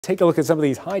Take a look at some of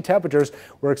these high temperatures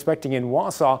we're expecting in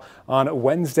Wausau on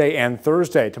Wednesday and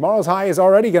Thursday. Tomorrow's high is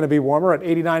already going to be warmer at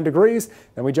 89 degrees.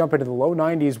 Then we jump into the low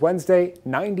 90s Wednesday.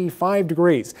 95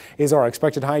 degrees is our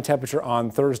expected high temperature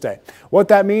on Thursday. What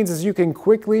that means is you can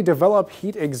quickly develop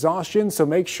heat exhaustion. So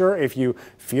make sure if you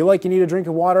feel like you need a drink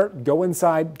of water, go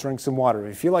inside, drink some water. If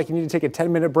you feel like you need to take a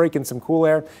 10-minute break in some cool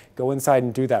air, go inside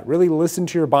and do that. Really listen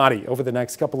to your body over the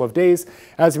next couple of days.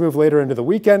 As we move later into the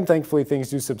weekend, thankfully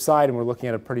things do subside and we're looking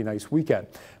at a pretty nice weekend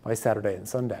by Saturday and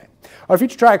Sunday. Our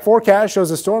future track forecast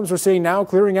shows the storms we're seeing now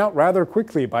clearing out rather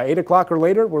quickly. By 8 o'clock or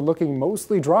later, we're looking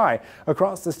mostly dry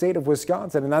across the state of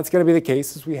Wisconsin, and that's going to be the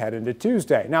case as we head into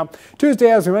Tuesday. Now,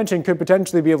 Tuesday, as we mentioned, could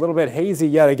potentially be a little bit hazy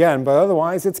yet again, but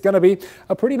otherwise it's going to be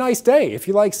a pretty nice day if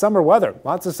you like summer weather.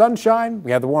 Lots of sunshine,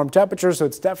 we have the warm temperature, so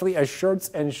it's definitely a shirts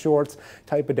and shorts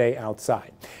type of day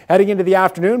outside. Heading into the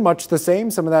afternoon, much the same.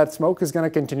 Some of that smoke is going to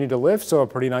continue to lift, so a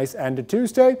pretty nice end to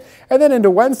Tuesday. And then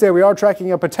into Wednesday, we are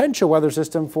tracking a potential weather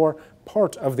system for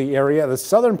part of the area. The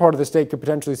southern part of the state could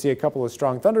potentially see a couple of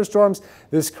strong thunderstorms.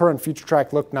 This current future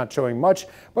track look not showing much,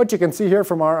 but you can see here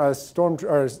from our Storm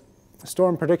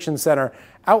Prediction Center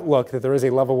outlook that there is a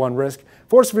level 1 risk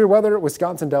for severe weather at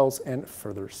Wisconsin Dells and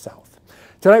further south.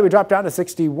 Tonight we drop down to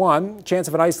 61, chance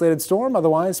of an isolated storm,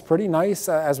 otherwise pretty nice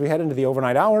as we head into the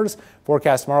overnight hours.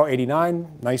 Forecast tomorrow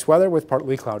 89, nice weather with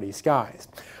partly cloudy skies.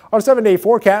 Our 7-day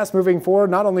forecast moving forward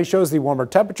not only shows the warmer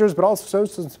temperatures, but also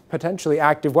shows some potentially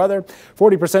active weather.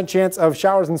 40% chance of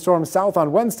showers and storms south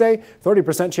on Wednesday,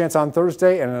 30% chance on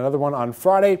Thursday, and another one on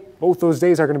Friday. Both those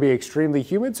days are going to be extremely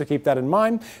humid, so keep that in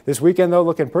mind. This weekend, though,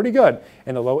 looking pretty good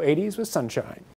in the low 80s with sunshine.